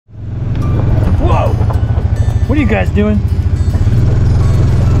are you guys doing?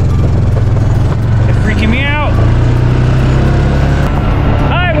 It's freaking me out.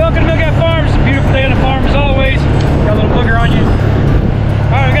 Hi, welcome to Milk Farms. It's a beautiful day on the farm as always. Got a little booger on you.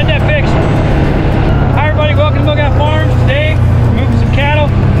 All right, we got that fixed. Hi everybody, welcome to Milk Farms. Today, we're moving some cattle.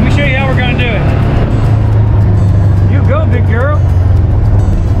 Let me show you how we're gonna do it. You go, big girl.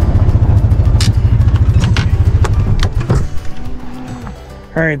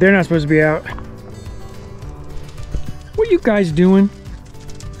 All right, they're not supposed to be out. What are you guys doing?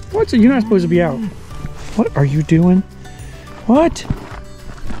 What's it? You're not supposed to be out. What are you doing? What?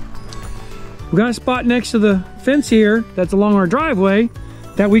 We got a spot next to the fence here that's along our driveway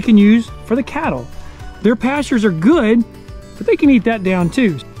that we can use for the cattle. Their pastures are good, but they can eat that down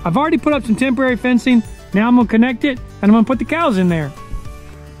too. I've already put up some temporary fencing. Now I'm gonna connect it and I'm gonna put the cows in there.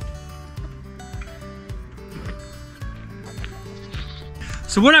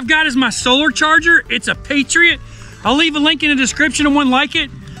 So what I've got is my solar charger. It's a Patriot. I'll leave a link in the description of one like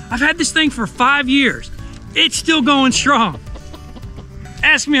it. I've had this thing for 5 years. It's still going strong.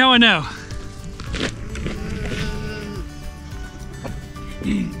 Ask me how I know.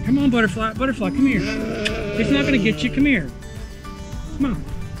 Come on, butterfly. Butterfly, come here. It's not gonna get you. Come here. Come on.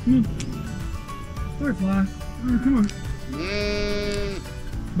 Come on. Butterfly. Come on.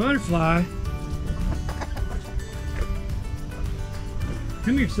 Butterfly.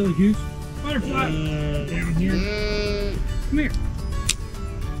 Come here, silly goose. Butterfly. Down here. Come here.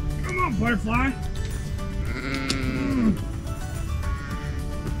 Come on, butterfly.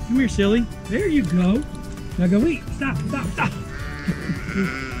 Come here, silly. There you go. Now go eat. Stop, stop, stop.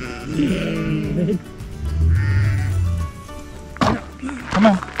 Come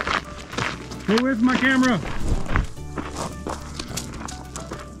on. Get away from my camera.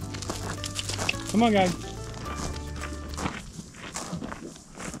 Come on, guys.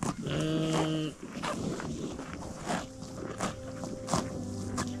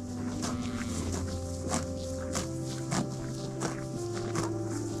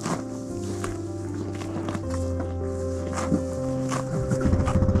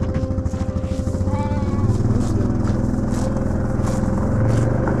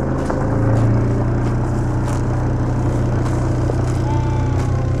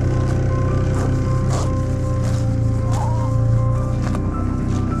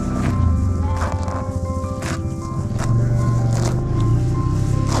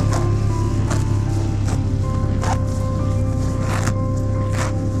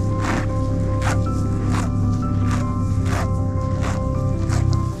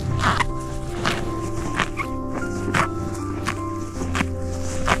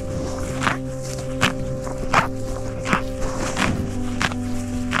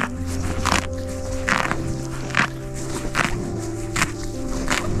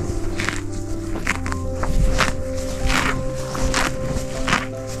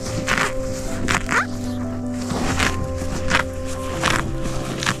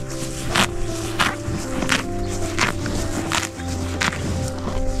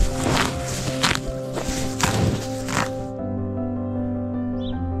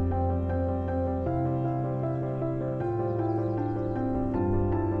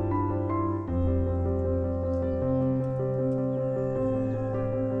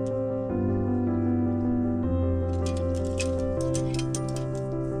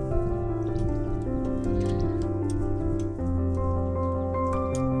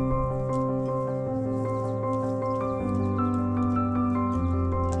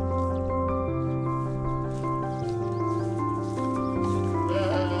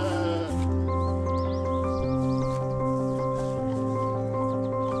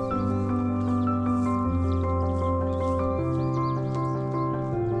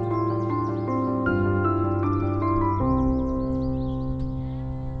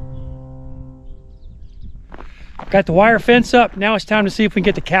 Got the wire fence up. Now it's time to see if we can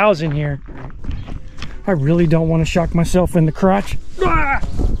get the cows in here. I really don't want to shock myself in the crotch. Ah!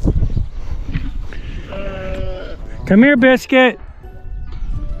 Come here, Biscuit.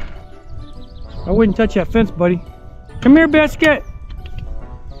 I wouldn't touch that fence, buddy. Come here, Biscuit.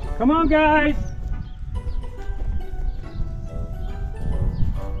 Come on, guys.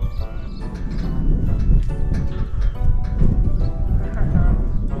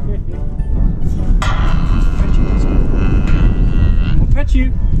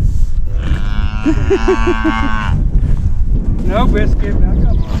 You. No, Biscuit, now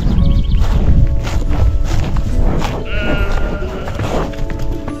come on.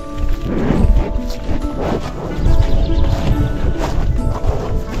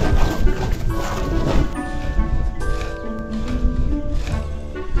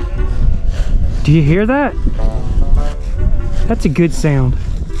 Do you hear that? That's a good sound.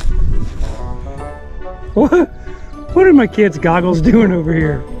 What are my kids' goggles doing over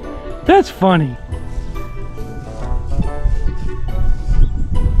here? That's funny.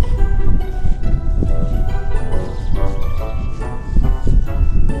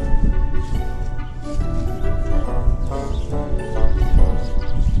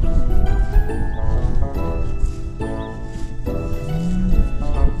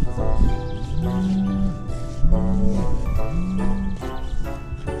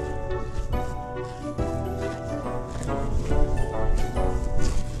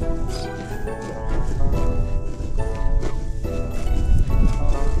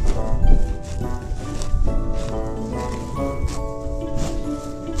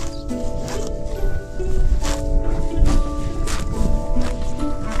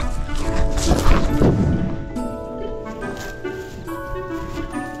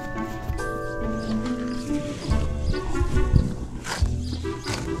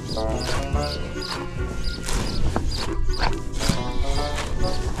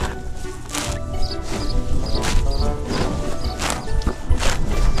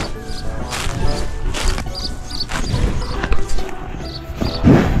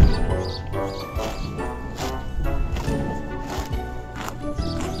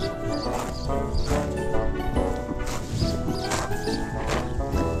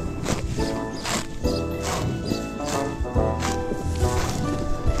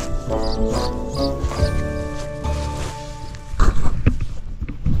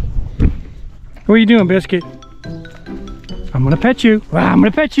 What are you doing, Biscuit? I'm gonna pet you. I'm gonna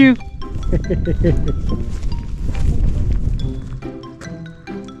pet you.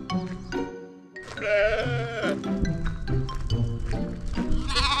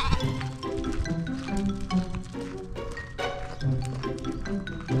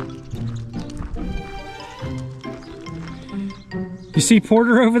 You see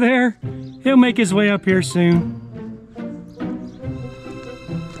Porter over there? He'll make his way up here soon.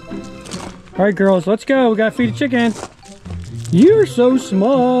 All right, girls, let's go. We gotta feed a chicken. You're so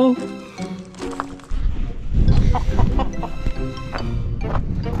small.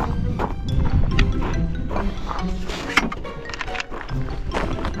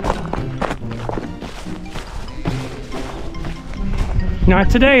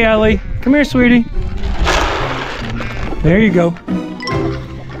 Not today, Ellie. Come here, sweetie. There you go.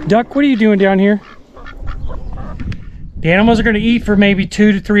 Duck, what are you doing down here? The animals are going to eat for maybe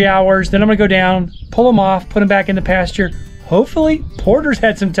 2 to 3 hours. Then I'm going to go down, pull them off, put them back in the pasture. Hopefully, Porter's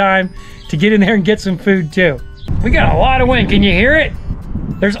had some time to get in there and get some food too. We got a lot of wind. Can you hear it?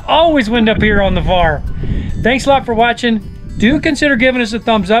 There's always wind up here on the farm. Thanks a lot for watching. Do consider giving us a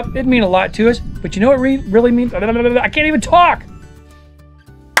thumbs up. It'd mean a lot to us. But you know what really means? I can't even talk.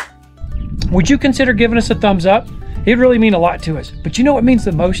 Would you consider giving us a thumbs up? It'd really mean a lot to us. But you know what means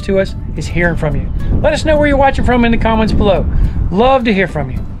the most to us is hearing from you. Let us know where you're watching from in the comments below. Love to hear from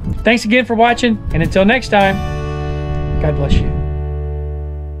you. Thanks again for watching, and until next time, God bless you.